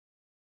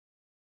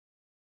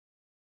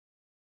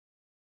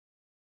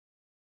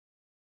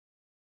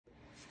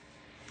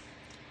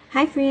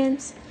Hi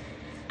friends,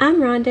 I'm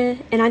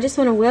Rhonda and I just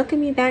want to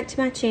welcome you back to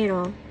my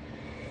channel.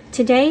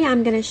 Today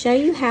I'm going to show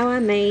you how I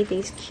made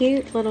these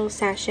cute little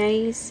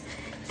sachets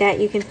that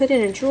you can put in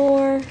a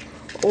drawer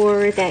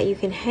or that you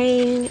can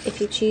hang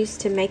if you choose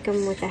to make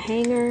them with a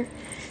hanger.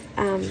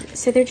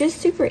 So they're just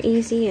super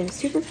easy and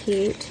super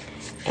cute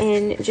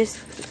and just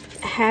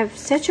have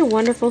such a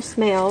wonderful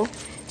smell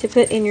to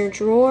put in your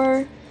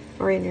drawer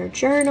or in your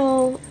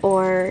journal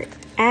or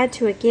add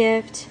to a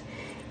gift.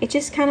 It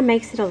just kind of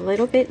makes it a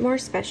little bit more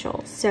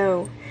special.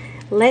 So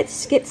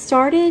let's get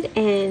started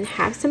and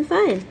have some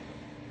fun.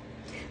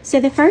 So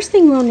the first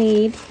thing we'll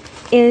need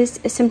is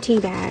some tea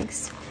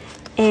bags.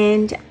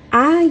 And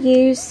I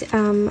use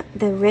the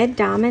Red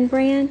Diamond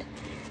brand.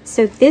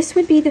 So this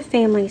would be the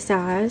family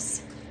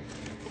size.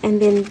 And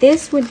then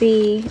this would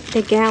be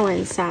the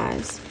gallon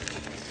size.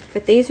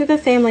 But these are the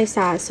family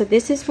size. So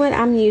this is what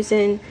I'm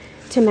using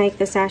to make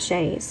the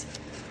sachets.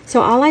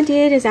 So all I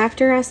did is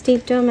after I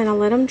steeped them and I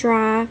let them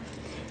dry,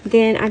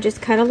 then I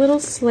just cut a little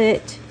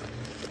slit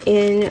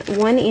in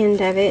one end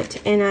of it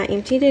and I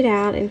emptied it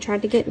out and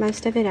tried to get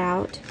most of it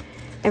out.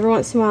 Every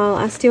once in a while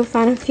I still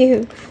find a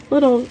few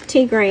little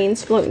tea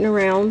grains floating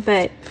around,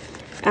 but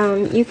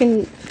you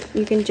can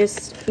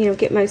just,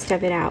 get most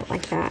of it out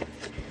like that.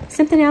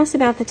 Something else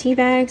about the tea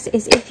bags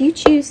is if you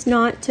choose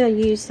not to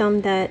use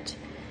some that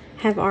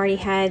have already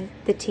had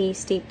the tea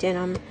steeped in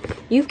them,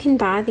 you can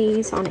buy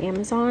these on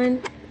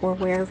Amazon or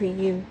wherever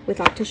you would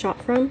like to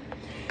shop from.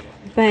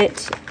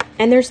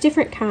 And there's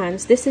different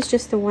kinds. This is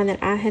just the one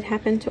that I had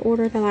happened to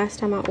order the last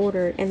time I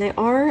ordered, and they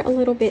are a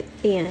little bit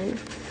thin,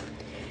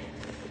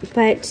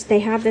 but they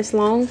have this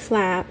long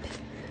flap,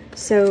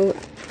 so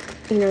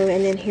and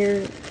then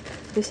here,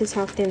 this is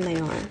how thin they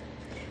are.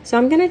 So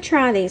I'm going to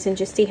try these and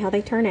just see how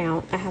they turn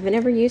out. I haven't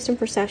ever used them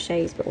for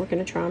sachets, but we're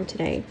going to try them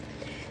today.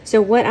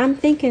 So what I'm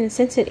thinking,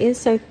 since it is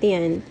so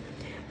thin,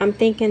 I'm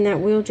thinking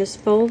that we'll just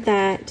fold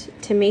that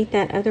to meet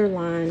that other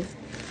line,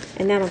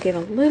 and that'll give a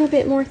little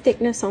bit more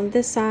thickness on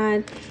this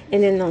side,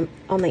 and then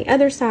on the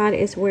other side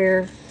is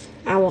where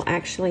I will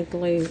actually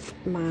glue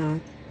my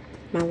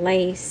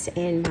lace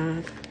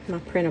and my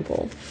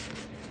printable,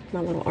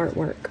 my little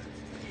artwork.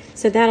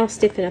 So that'll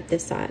stiffen up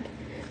this side.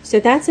 So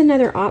that's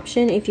another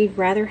option if you'd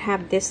rather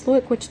have this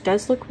look, which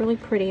does look really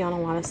pretty on a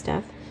lot of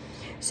stuff.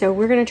 So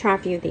we're going to try a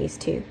few of these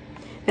too.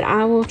 But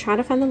I will try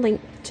to find the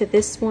link to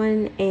this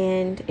one,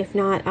 and if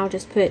not, I'll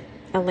just put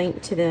a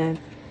link to the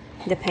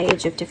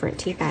page of different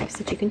tea bags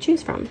that you can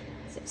choose from.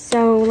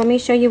 So let me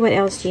show you what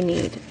else you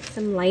need.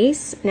 Some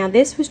lace. Now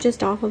this was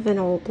just off of an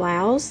old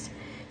blouse.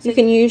 You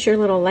can use your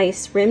little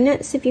lace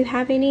remnants if you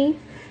have any.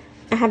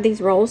 I have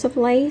these rolls of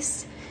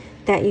lace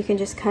that you can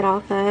just cut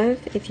off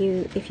of if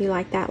you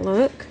like that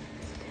look.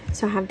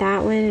 So I have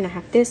that one and I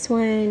have this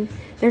one.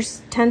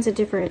 There's tons of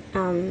different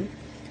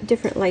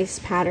lace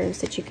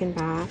patterns that you can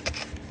buy.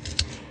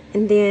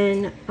 And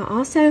then I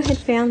also had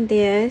found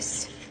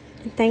this,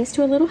 and thanks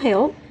to a little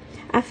help,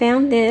 I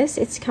found this.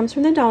 It comes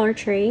from the Dollar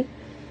Tree,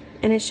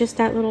 and it's just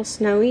that little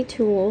snowy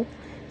tool.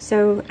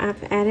 So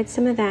I've added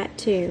some of that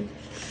too.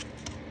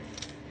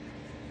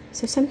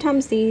 So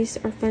sometimes these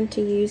are fun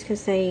to use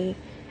because they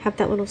have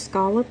that little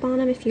scallop on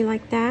them if you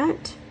like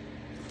that.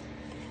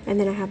 And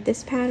then I have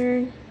this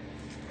pattern.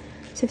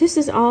 So this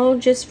is all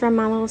just from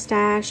my little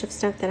stash of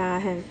stuff that I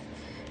have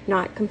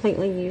not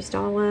completely used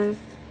all of.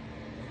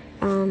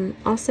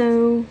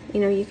 Also,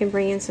 you can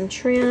bring in some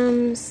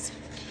trims,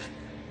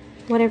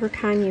 whatever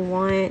kind you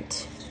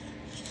want.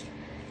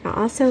 I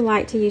also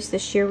like to use the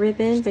sheer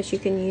ribbon, but you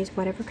can use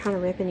whatever kind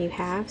of ribbon you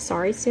have.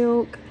 Sari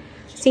silk,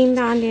 seam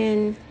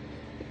binding,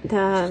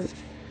 the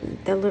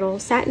little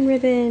satin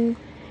ribbon,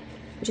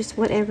 just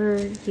whatever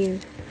you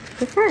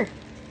prefer.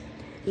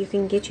 You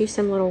can get you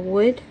some little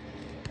wood,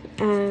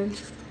 the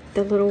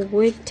little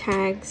wood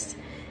tags,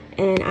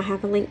 and I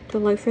have a link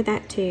below for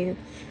that too.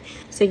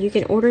 So you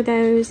can order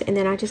those, and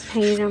then I just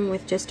painted them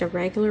with just a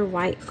regular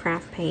white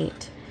craft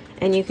paint.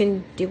 And you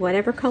can do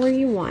whatever color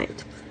you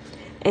want.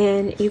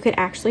 And you could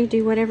actually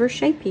do whatever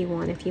shape you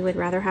want. If you would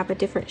rather have a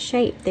different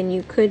shape, then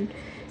you could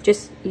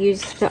just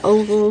use the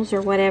ovals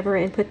or whatever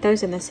and put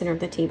those in the center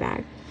of the tea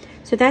bag.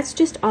 So that's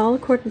just all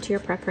according to your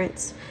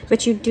preference.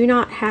 But you do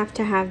not have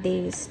to have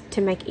these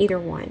to make either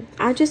one.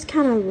 I just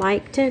kind of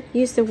like to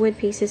use the wood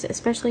pieces,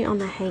 especially on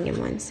the hanging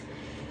ones.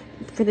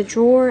 For the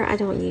drawer, I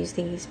don't use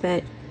these,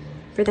 but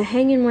for the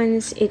hanging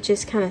ones, it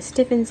just kind of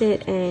stiffens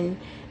it and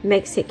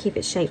makes it keep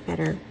its shape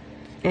better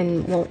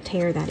and won't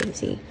tear that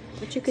easy.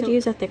 But you could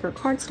use a thicker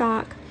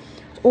cardstock,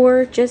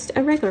 or just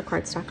a regular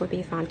cardstock would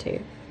be fine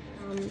too.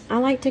 I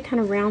like to kind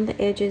of round the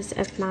edges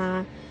of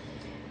my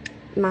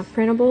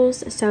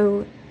printables,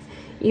 so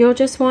you'll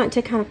just want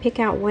to kind of pick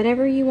out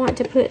whatever you want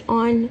to put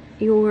on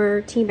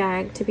your tea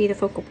bag to be the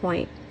focal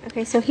point.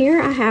 Okay, so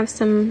here I have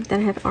some that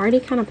I have already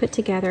kind of put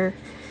together,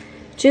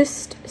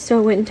 just so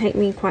it wouldn't take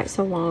me quite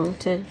so long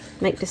to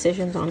make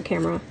decisions on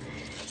camera.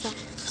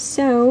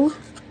 So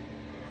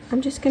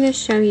I'm just going to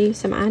show you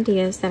some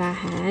ideas that I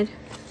had,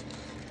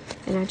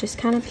 and I just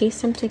kind of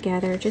pieced them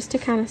together just to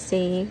kind of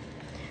see.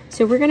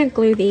 So we're going to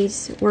glue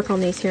these, work on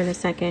these here in a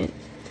second.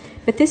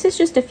 But this is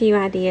just a few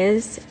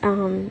ideas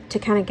to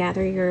kind of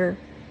gather your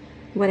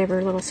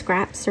whatever little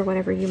scraps or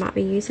whatever you might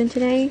be using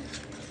today.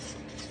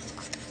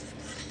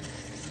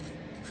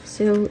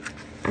 So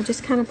I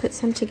just kind of put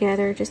some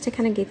together just to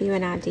kind of give you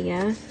an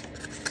idea,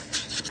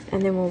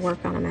 and then we'll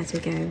work on them as we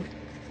go.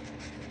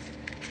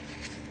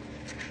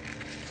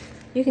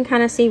 You can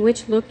kind of see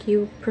which look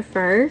you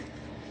prefer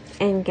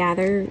and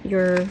gather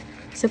your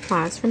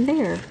supplies from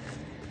there.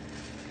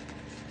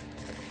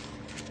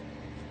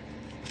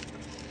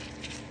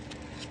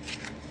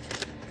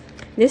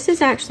 This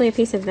is actually a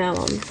piece of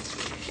vellum,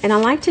 and I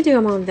like to do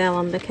them on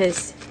vellum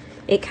because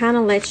it kind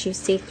of lets you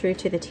see through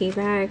to the tea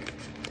bag.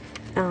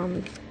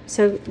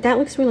 So that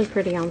looks really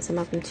pretty on some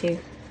of them too.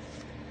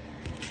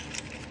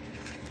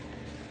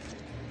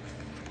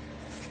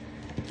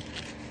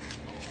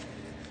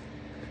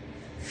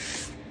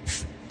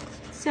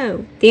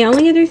 So the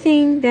only other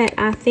thing that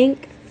I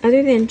think,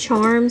 other than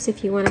charms,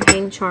 if you want to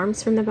hang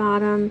charms from the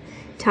bottom,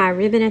 tie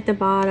ribbon at the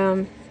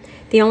bottom,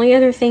 the only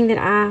other thing that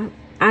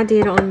I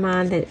did on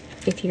mine, that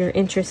if you're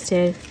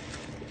interested,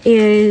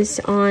 is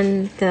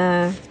on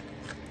the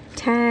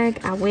tag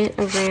I went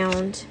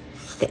around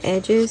the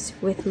edges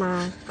with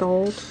my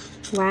gold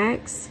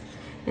wax,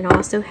 and I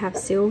also have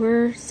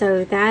silver,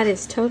 so that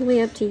is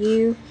totally up to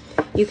you.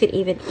 You could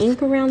even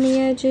ink around the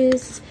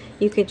edges.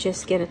 You could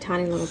just get a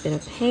tiny little bit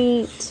of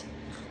paint.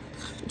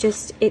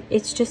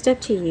 It's just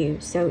up to you,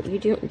 so you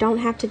don't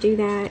have to do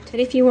that. But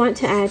if you want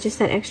to add just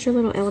that extra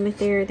little element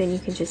there, then you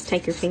can just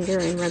take your finger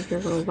and rub your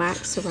little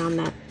wax around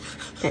that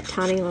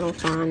tiny little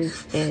fine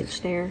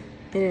edge there,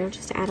 and it'll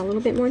just add a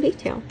little bit more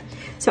detail.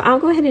 So I'll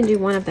go ahead and do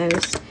one of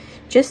those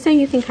just so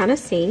you can kind of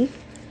see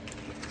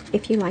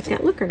if you like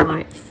that look or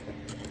not.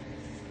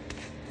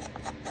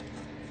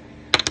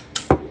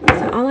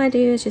 So all I do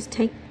is just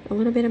take a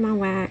little bit of my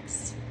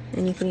wax,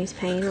 and you can use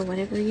paint or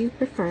whatever you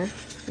prefer.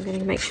 I'm going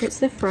to make sure it's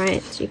the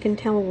front. You can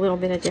tell a little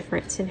bit of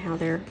difference in how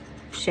they're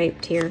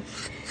shaped here.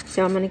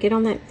 So I'm going to get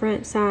on that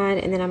front side,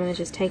 and then I'm going to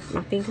just take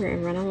my finger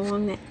and run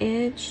along that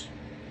edge.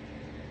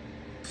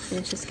 And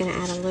it's just going to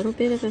add a little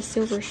bit of a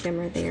silver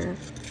shimmer there.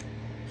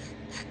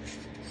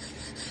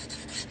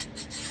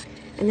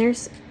 And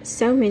there's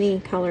so many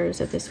colors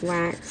of this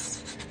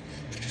wax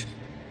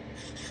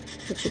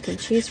that you can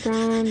choose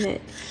from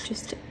that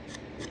just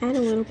add a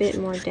little bit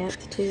more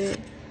depth to it.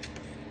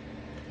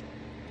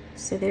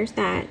 So there's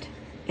that,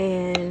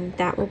 and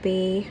that will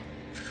be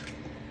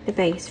the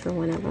base for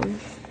one of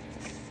them.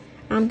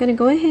 I'm going to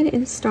go ahead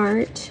and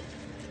start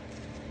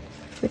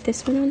with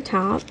this one on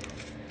top.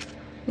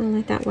 I'm going to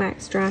let that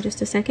wax dry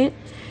just a second.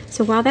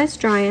 So while that's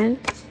drying,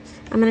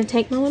 I'm going to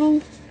take my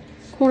little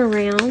corner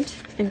round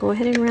and go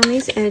ahead and round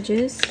these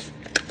edges.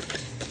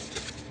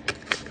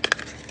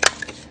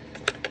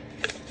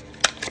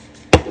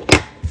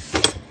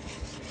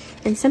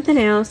 And something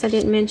else I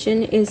didn't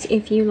mention is,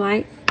 if you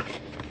like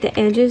the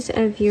edges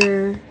of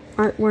your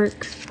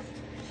artwork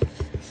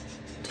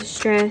to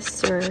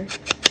stress or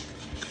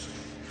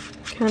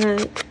kind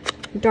of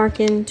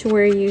darken to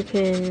where you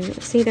can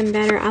see them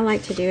better, I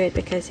like to do it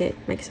because it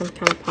makes them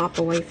kind of pop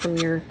away from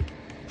your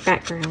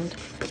background.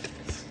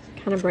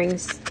 Kind of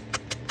brings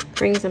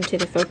them to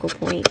the focal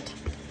point.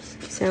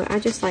 So I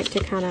just like to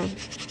kind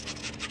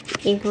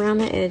of ink around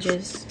the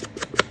edges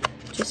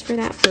just for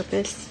that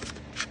purpose.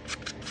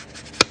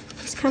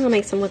 Just kind of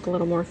makes them look a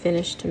little more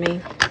finished to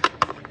me.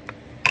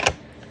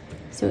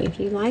 So if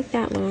you like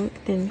that look,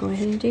 then go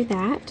ahead and do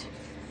that.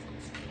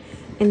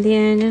 And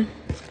then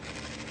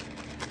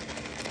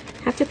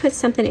have to put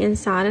something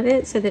inside of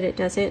it so that it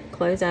doesn't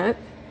close up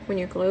when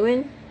you're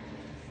gluing.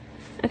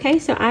 Okay,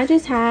 so I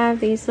just have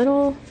these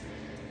little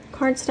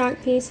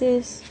cardstock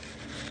pieces.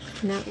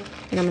 And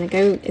I'm going to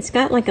go, it's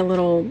got like a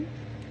little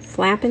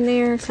flap in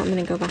there, so I'm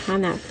going to go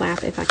behind that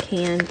flap if I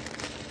can.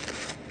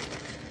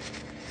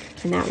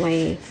 And that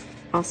way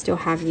I'll still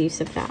have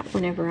use of that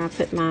whenever I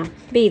put my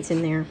beads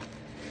in there.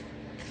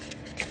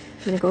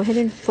 I'm going to go ahead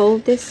and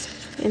fold this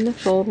in the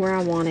fold where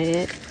I wanted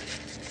it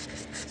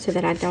so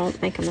that I don't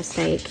make a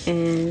mistake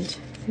and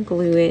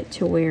glue it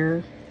to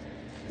where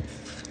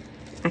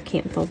I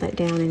can't fold that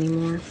down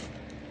anymore.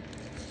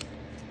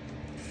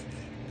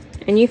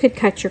 And you could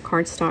cut your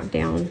cardstock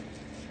down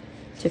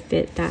to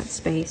fit that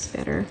space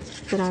better,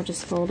 but I'll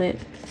just fold it.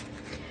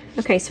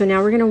 Okay, so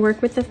now we're going to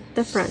work with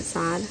the front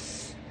side.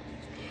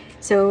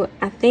 So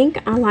I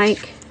think I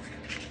like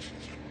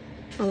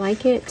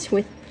it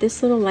with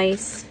this little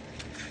lace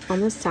on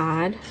the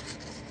side.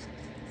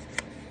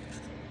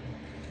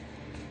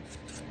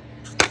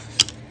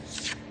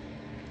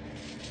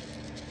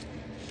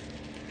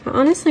 I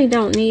honestly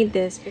don't need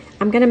this.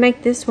 I'm going to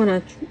make this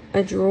one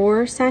a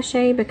drawer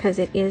sachet because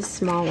it is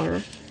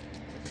smaller.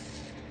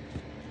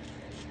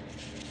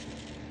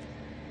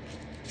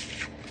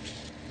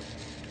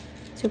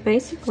 So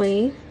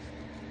basically,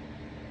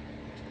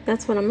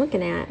 that's what I'm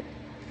looking at.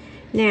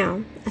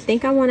 Now, I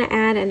think I want to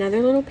add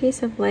another little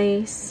piece of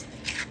lace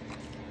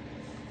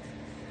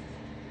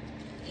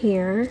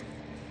here.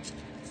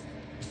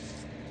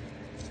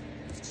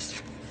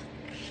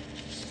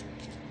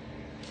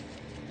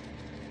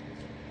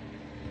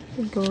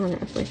 And go on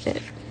up with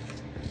it.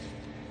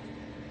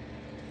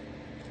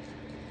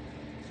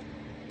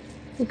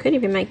 You could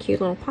even make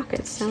cute little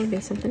pockets. That would be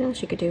something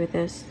else you could do with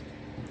this.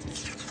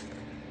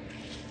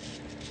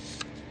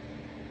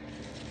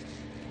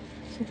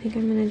 So I think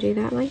I'm going to do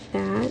that like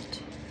that.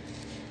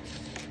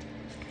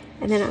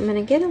 And then I'm going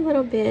to get a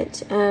little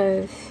bit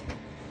of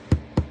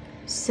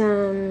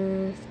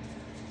some,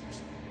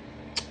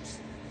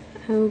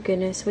 oh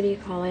goodness, what do you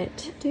call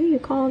it? What do you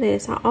call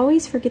this? I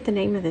always forget the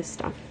name of this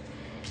stuff.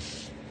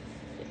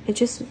 It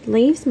just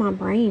leaves my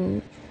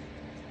brain.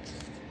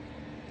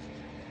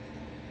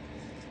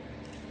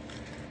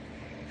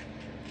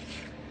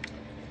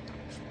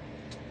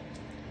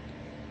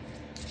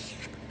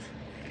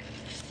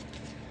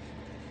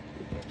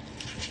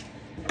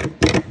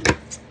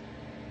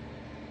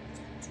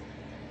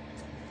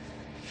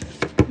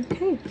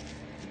 Okay,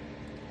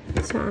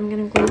 so I'm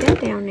going to glue that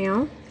down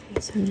now.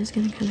 Okay, so I'm just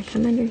going to kind of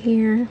come under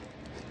here.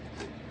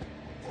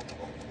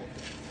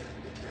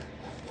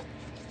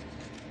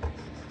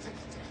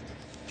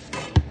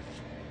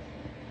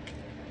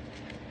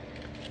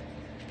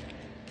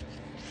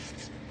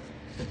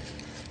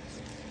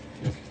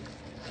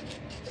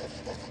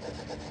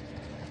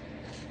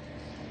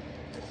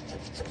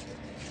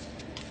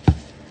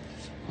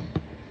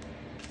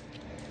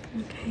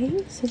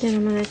 Okay, so then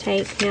I'm going to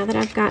take, now that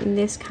I've gotten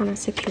this kind of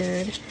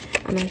secured,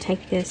 I'm going to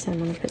take this and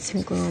I'm going to put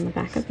some glue on the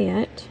back of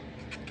it.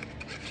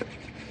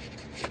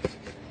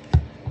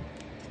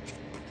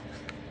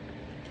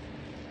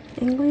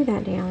 And glue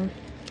that down.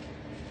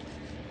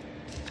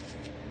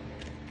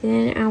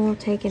 Then I will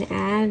take and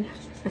add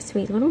a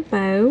sweet little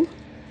bow.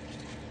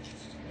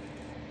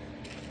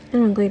 I'm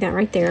going to glue that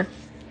right there.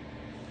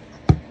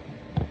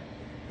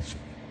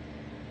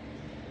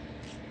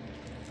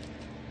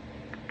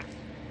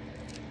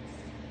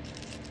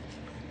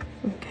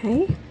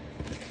 Okay,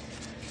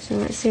 so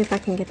let's see if I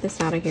can get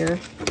this out of here.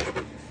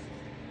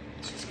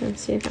 Just going to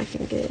see if I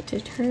can get it to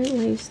turn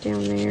loose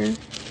down there.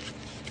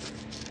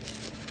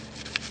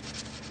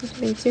 Have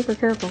to be super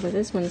careful with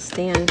this one's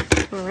thin.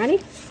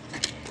 Alrighty.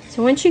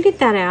 So once you get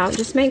that out,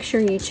 just make sure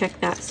you check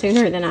that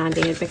sooner than I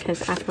did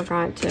because I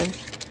forgot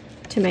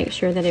to make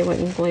sure that it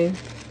wouldn't glue.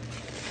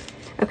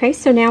 Okay,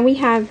 so now we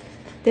have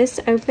this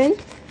open.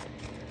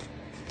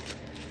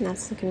 And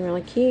that's looking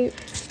really cute.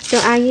 So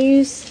I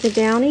use the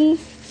Downy,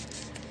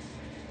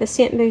 the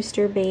scent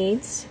booster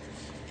beads,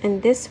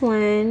 and this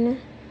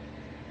one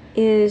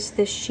is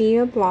the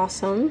Shea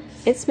Blossom.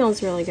 It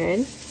smells really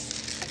good.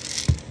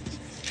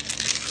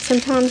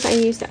 Sometimes I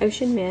use the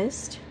Ocean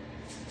Mist.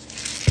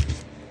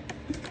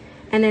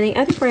 And then the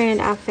other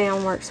brand I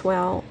found works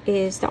well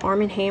is the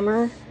Arm &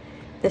 Hammer,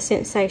 the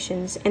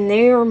Sensations, and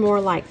they are more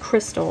like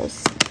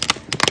crystals.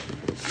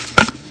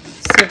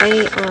 So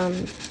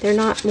they're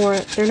not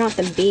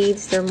the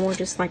beads, they're more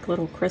just like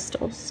little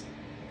crystals.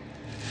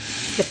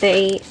 But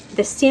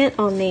the scent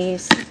on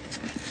these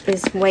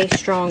is way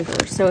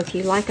stronger. So if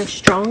you like a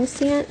strong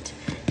scent,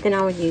 then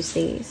I would use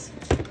these.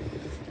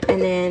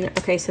 And then,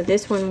 okay, so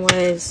this one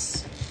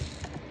was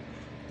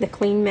the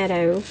Clean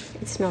Meadow.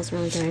 It smells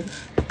really good.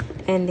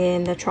 And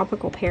then the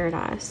Tropical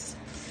Paradise.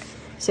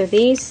 So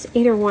these,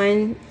 either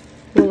one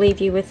will leave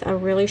you with a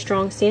really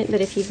strong scent, but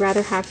if you'd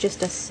rather have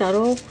just a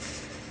subtle,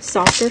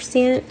 softer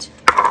scent,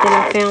 then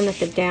I found that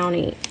the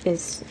Downy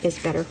is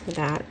better for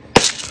that.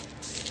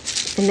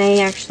 And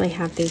they actually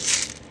have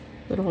these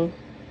little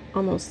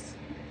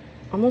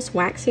almost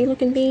waxy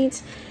looking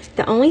beads.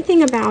 The only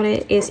thing about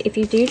it is if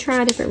you do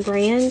try a different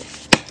brand,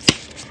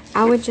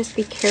 I would just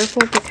be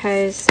careful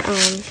because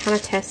kind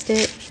of test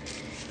it.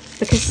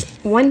 Because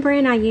one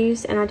brand I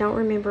used, and I don't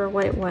remember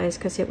what it was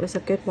because it was a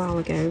good while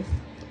ago,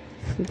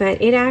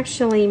 but it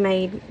actually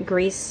made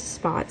grease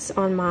spots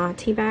on my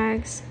tea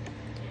bags.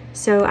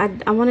 So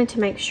I wanted to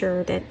make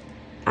sure that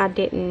I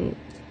didn't,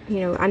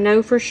 you know, I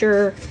know for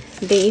sure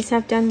these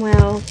have done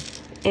well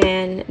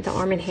and the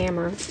Arm &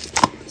 Hammer.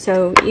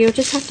 So you'll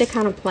just have to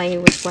kind of play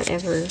with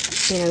whatever,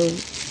 you know,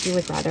 you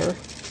would rather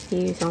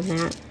use on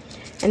that.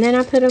 And then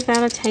I put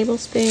about a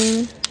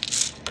tablespoon.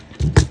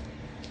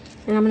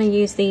 And I'm going to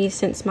use these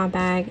since my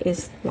bag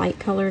is light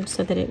colored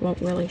so that it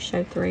won't really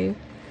show through.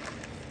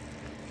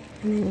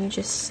 And then you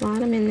just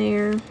slide them in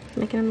there,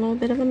 making them a little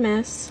bit of a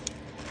mess.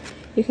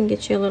 You can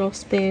get you a little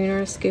spoon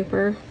or a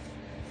scooper.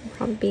 It'll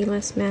probably be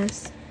less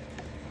mess.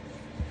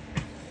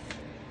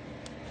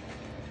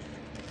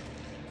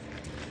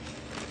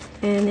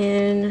 And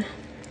then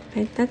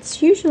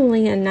that's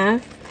usually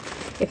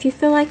enough. If you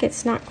feel like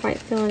it's not quite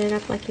filling it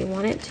up like you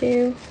want it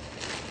to,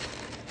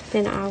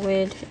 then I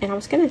would, and I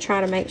was going to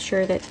try to make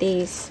sure that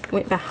these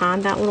went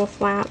behind that little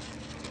flap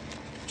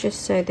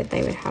just so that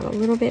they would have a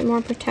little bit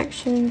more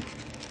protection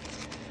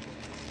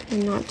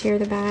and not tear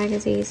the bag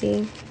as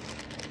easy.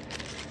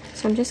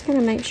 So I'm just going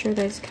to make sure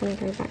those kind of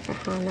go back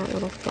behind that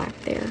little flap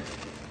there.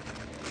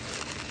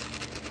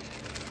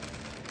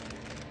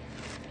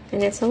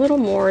 And it's a little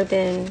more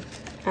than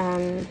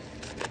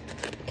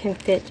can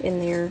fit in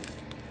there.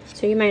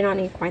 So you may not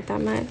need quite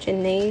that much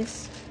in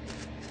these.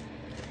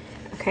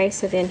 Okay,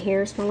 so then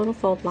here's my little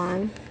fold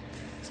line.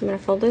 So I'm going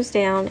to fold those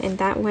down, and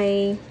that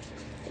way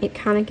it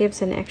kind of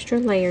gives an extra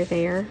layer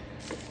there.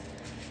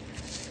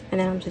 And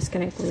then I'm just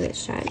going to glue it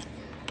shut.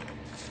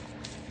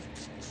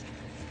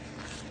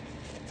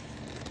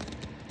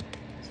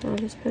 So I'll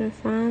just put a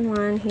fine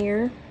line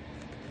here.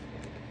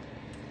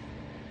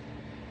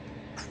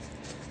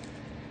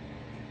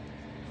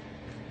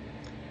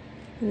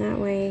 And that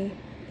way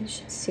it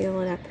should seal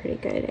it up pretty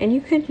good. And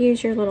you could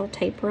use your little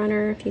tape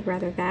runner if you'd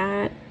rather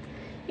that.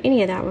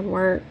 Any of that would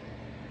work.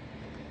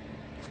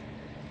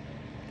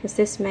 Because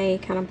this may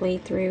kind of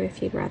bleed through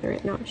if you'd rather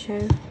it not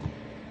show.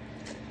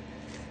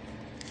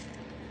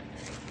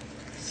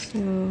 So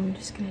I'm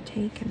just going to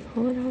take and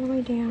pull it all the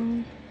way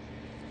down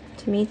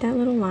to meet that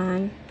little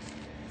line.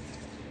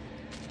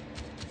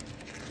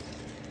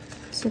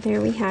 So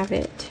there we have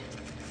it.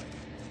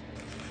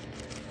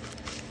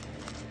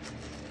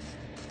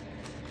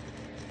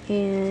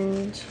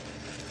 And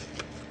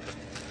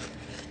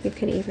you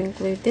could even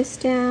glue this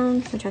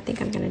down, which I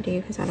think I'm going to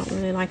do because I don't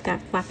really like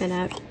that flapping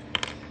up.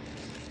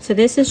 So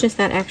this is just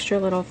that extra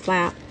little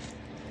flap,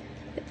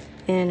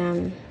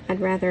 and I'd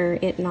rather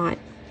it not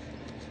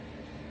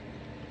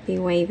be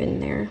waving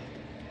there.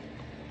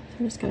 So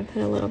I'm just going to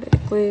put a little bit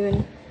of glue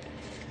and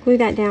glue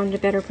that down to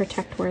better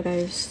protect where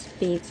those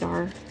beads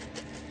are.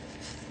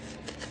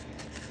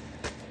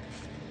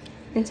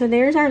 And so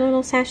there's our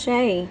little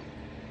sachet.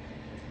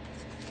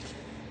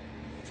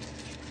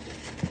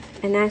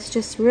 And that's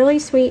just really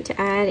sweet to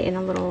add in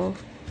a little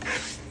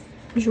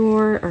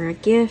drawer or a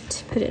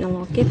gift. Put it in a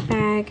little gift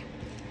bag.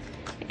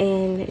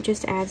 And it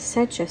just adds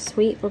such a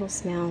sweet little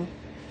smell.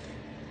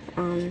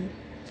 It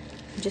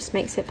just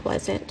makes it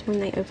pleasant when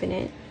they open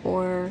it.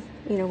 Or,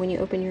 you know, when you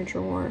open your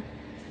drawer.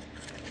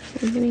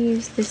 So I'm going to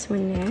use this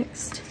one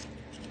next.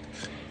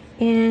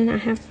 And I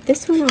have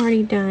this one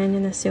already done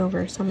in the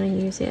silver. So I'm going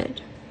to use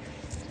it.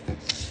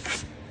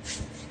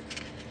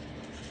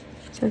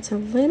 So it's a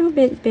little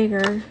bit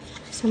bigger.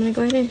 So I'm going to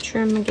go ahead and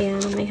trim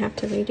again. I may have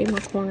to redo my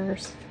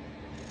corners.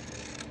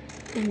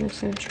 I'm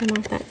just going to trim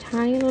off that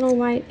tiny little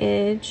white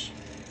edge.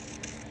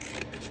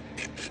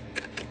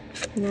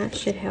 And that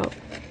should help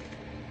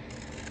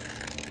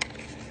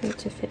it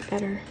to fit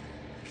better.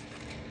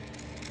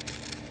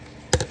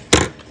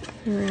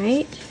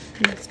 Alright,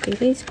 let's do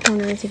these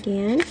corners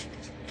again.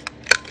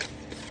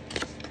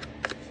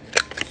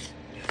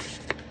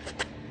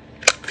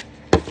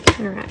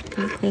 Alright, I'm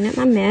going to clean up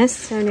my mess.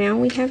 So now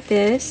we have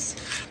this.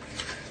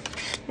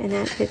 And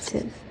that fits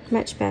it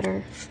much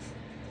better.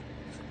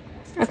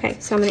 Okay,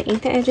 so I'm going to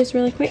ink the edges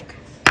really quick.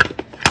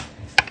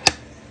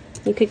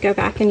 You could go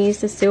back and use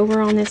the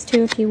silver on this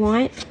too if you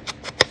want.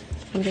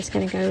 I'm just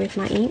going to go with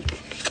my ink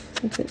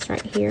since it's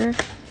right here.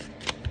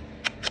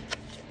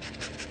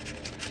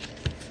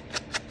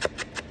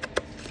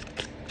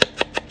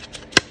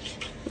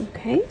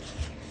 Okay.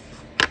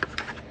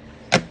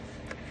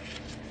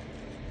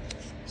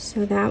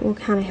 So that will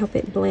kind of help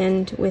it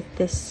blend with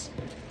this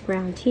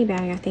brown tea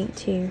bag, I think,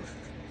 too.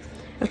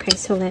 Okay,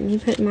 so let me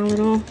put my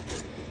little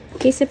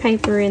piece of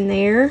paper in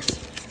there.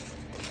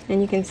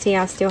 And you can see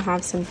I still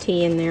have some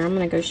tea in there. I'm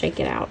going to go shake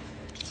it out.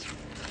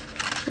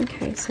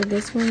 Okay, so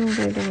this one will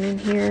go down in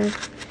here.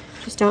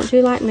 Just don't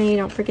do like me.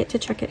 Don't forget to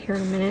check it here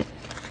in a minute.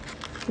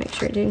 Make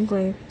sure it didn't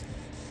glue.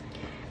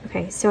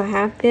 Okay, so I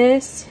have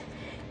this.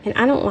 And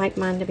I don't like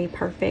mine to be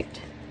perfect.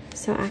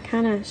 So I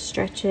kind of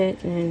stretch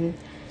it and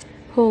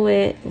pull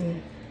it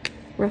and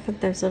rough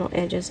up those little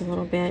edges a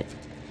little bit.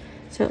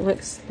 So it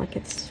looks like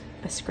it's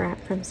a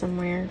scrap from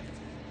somewhere.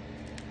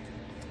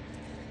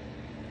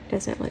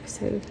 Doesn't look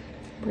so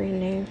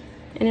brand new.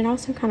 And it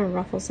also kind of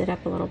ruffles it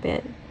up a little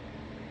bit.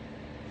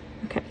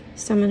 Okay,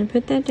 so I'm going to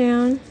put that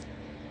down.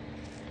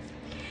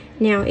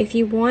 Now, if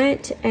you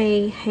want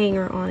a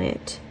hanger on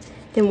it,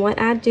 then what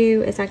I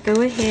do is I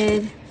go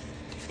ahead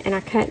and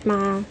I cut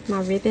my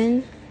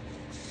ribbon.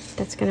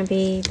 That's going to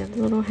be the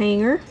little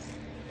hanger.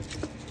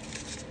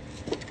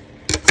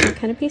 So I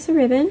cut a piece of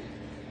ribbon.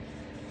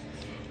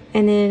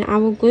 And then I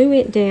will glue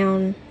it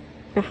down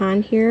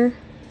behind here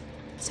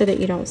so that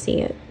you don't see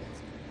it.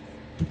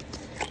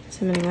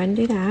 So I'm going to go ahead and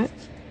do that.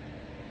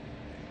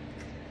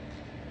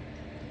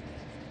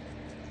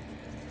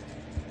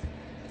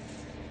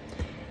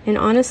 And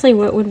honestly,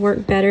 what would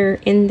work better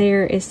in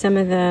there is some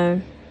of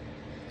the,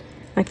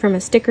 like from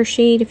a sticker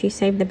sheet, if you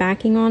save the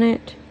backing on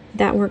it,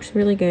 that works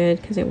really good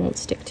because it won't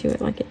stick to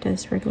it like it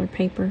does regular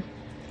paper.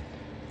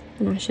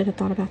 And I should have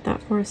thought about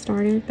that before I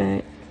started,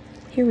 but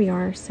here we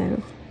are,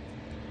 so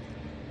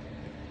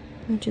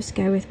I'll just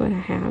go with what I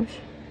have.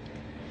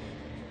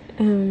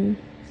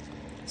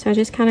 So I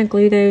just kind of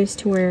glue those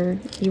to where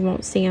you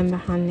won't see them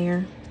behind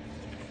there.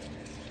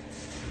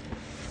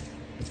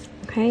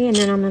 Okay, and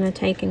then I'm going to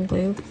take and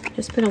glue.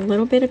 Just put a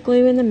little bit of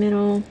glue in the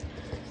middle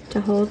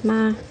to hold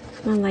my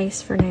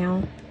lace for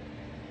now.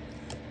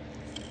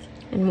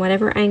 And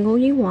whatever angle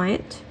you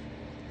want.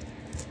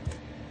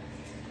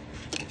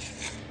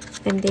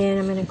 And then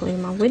I'm going to glue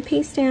my wood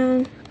piece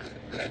down.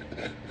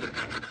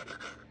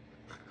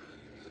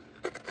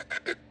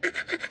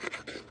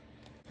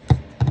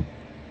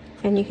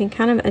 And you can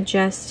kind of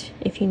adjust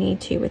if you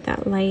need to with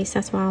that lace.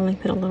 That's why I only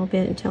put a little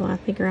bit until I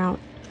figure out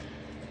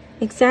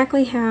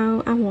exactly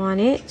how I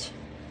want it.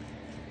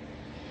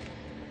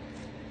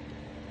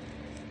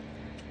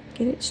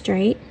 Get it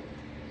straight.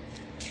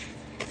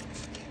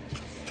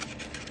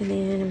 And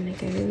then I'm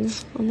going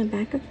to go on the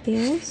back of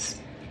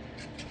this.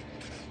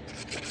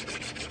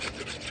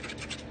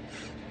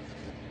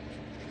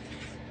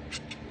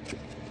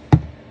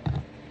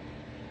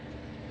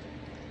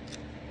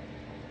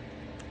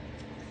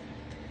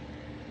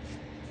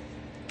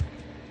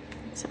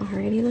 It's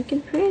already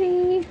looking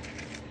pretty.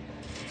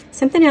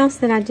 Something else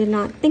that I did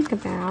not think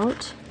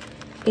about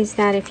is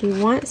that if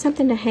you want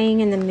something to hang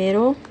in the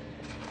middle,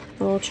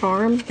 a little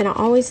charm, then I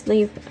always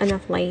leave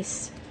enough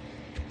lace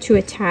to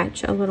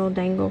attach a little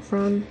dangle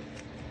from.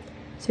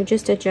 So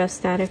just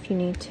adjust that if you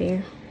need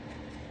to.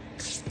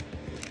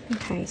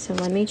 Okay, so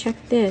let me check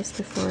this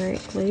before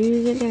it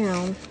glues it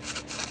down.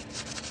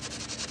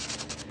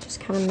 Just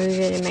kind of move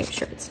it and make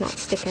sure it's not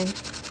sticking.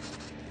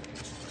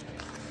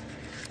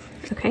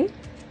 Okay,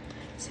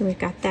 so we've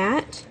got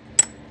that.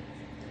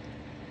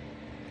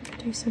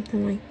 Do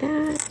something like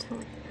that,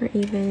 or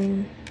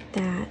even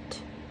that.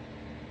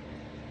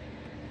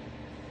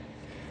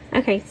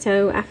 Okay,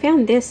 so I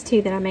found this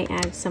too that I may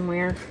add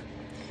somewhere.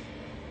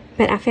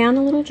 But I found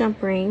a little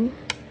jump ring.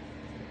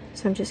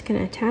 So I'm just going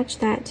to attach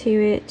that to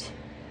it.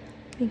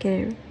 Let me get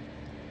it.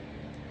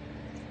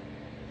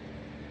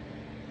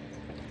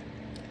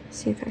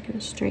 See if I can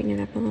straighten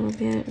it up a little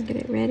bit and get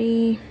it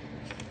ready.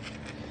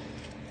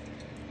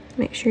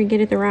 Make sure you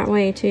get it the right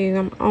way too.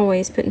 I'm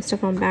always putting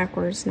stuff on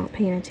backwards, not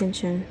paying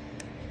attention.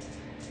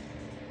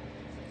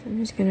 I'm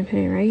just going to put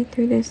it right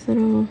through this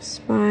little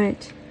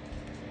spot.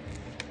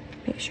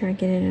 Make sure I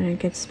get it in a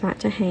good spot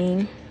to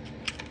hang.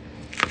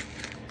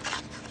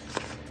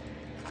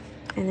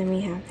 And then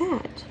we have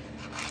that.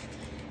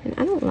 And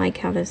I don't like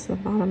how this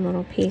bottom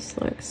little piece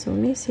looks, so let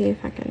me see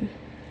if I can.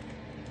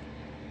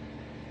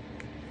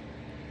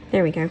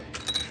 There we go.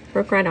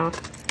 Broke right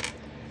off.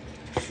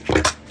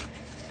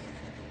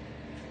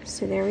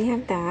 So there we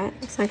have that.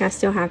 Looks like I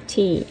still have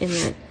tea in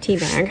that tea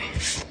bag.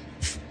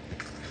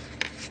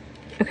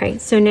 Okay,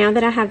 so now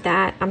that I have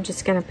that, I'm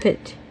just going to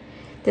put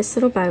this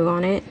little bow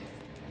on it.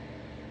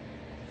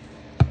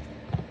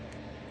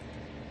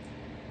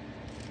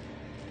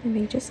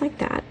 Maybe just like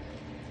that.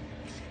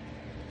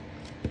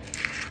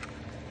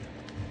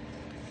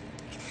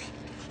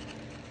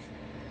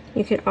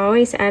 You could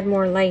always add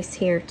more lace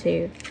here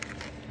too.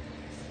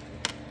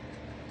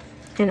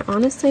 And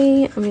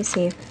honestly, let me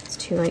see if it's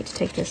too late to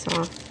take this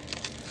off.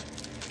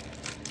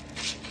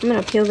 I'm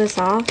going to peel this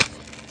off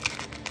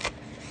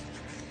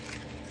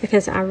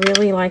because I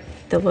really like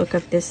the look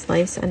of this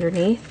lace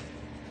underneath.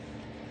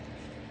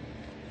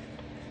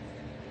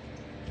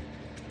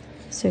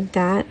 So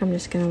that I'm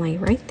just going to lay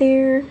right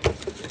there.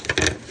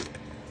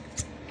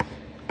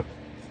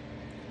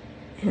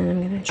 And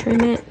I'm going to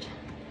trim it.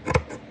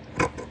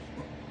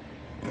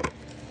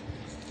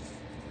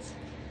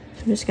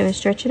 I'm just going to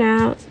stretch it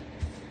out.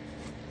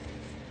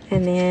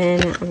 And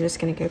then I'm just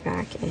going to go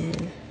back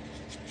and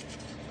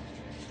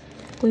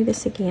glue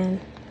this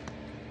again.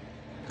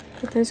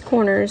 Get those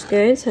corners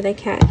good so they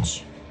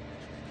catch.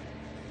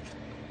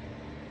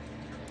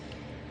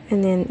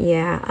 And then,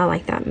 yeah, I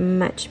like that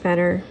much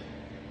better.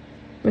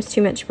 It was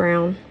too much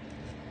brown.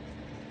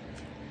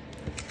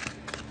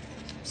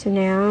 So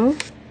now,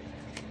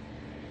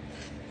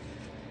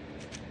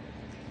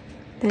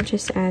 that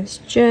just adds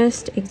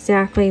just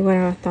exactly what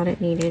I thought it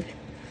needed.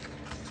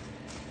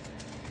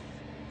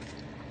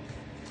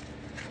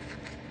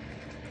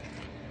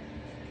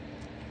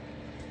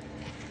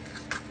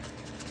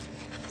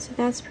 So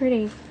that's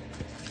pretty.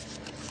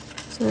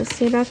 So let's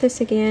see about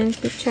this again.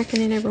 Keep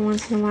checking it every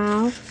once in a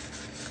while.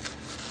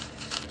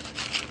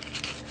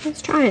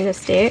 It's trying to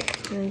stick.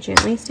 I'm going to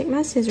gently stick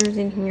my scissors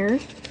in here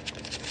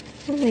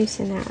and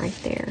loosen that right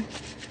there.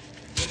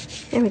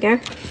 There we go.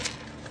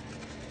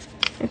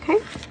 Okay,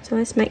 so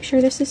let's make sure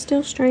this is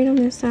still straight on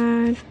this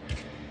side.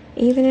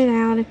 Even it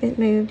out if it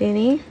moved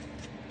any.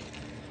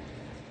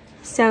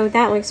 So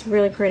that looks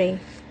really pretty.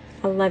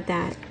 I love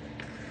that.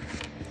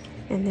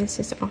 And this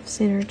is off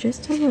center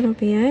just a little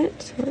bit.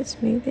 So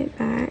let's move it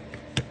back.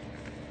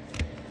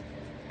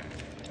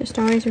 Just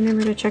always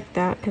remember to check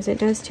that because it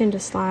does tend to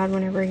slide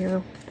whenever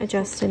you're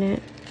adjusting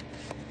it.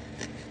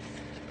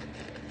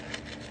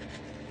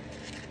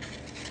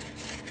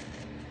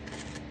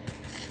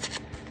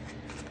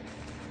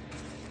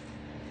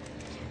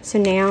 So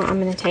now I'm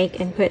going to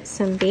take and put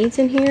some beads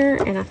in here,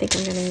 and I think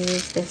I'm going to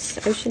use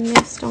this ocean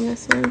mist on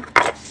this one.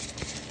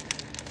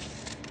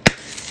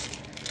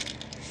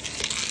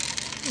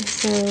 And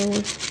so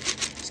I'm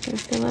just going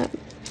to fill up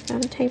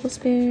about a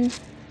tablespoon.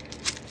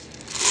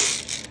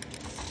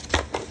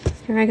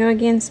 Here I go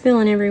again,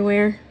 spilling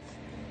everywhere.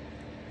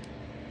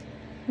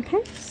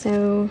 Okay,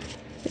 so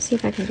let's see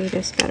if I can do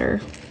this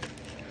better.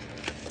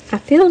 I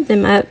filled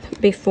them up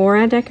before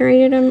I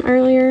decorated them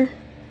earlier.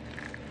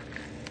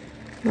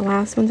 The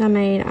last ones I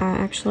made, I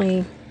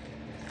actually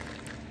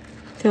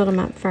filled them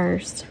up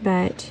first,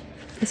 but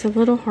it's a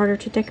little harder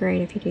to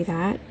decorate if you do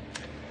that.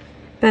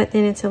 But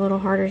then it's a little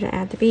harder to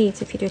add the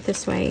beads if you do it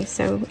this way.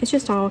 So it's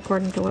just all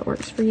according to what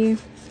works for you.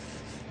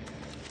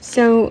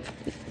 So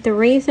the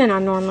reason I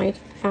normally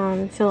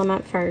fill them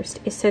up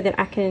first is so that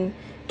I can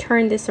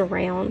turn this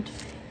around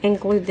and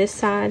glue this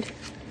side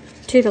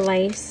to the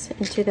lace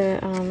and to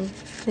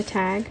the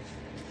tag,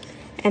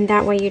 and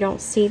that way you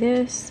don't see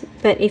this.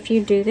 But if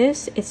you do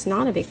this, it's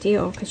not a big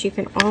deal because you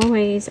can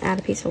always add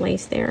a piece of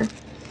lace there.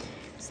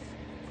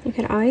 You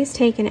could always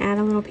take and add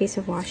a little piece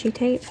of washi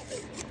tape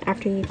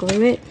after you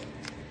glue it.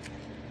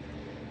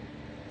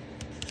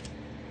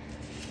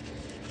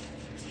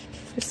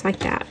 Just like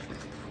that.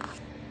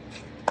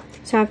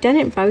 So I've done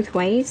it both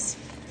ways,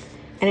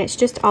 and it's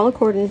just all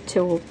according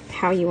to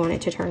how you want it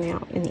to turn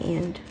out in the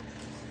end.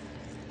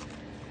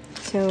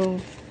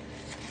 So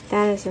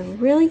that is a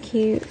really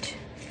cute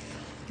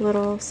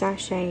little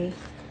sachet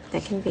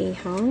that can be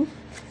hung,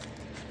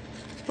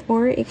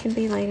 or it can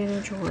be laid in a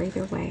drawer,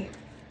 either way.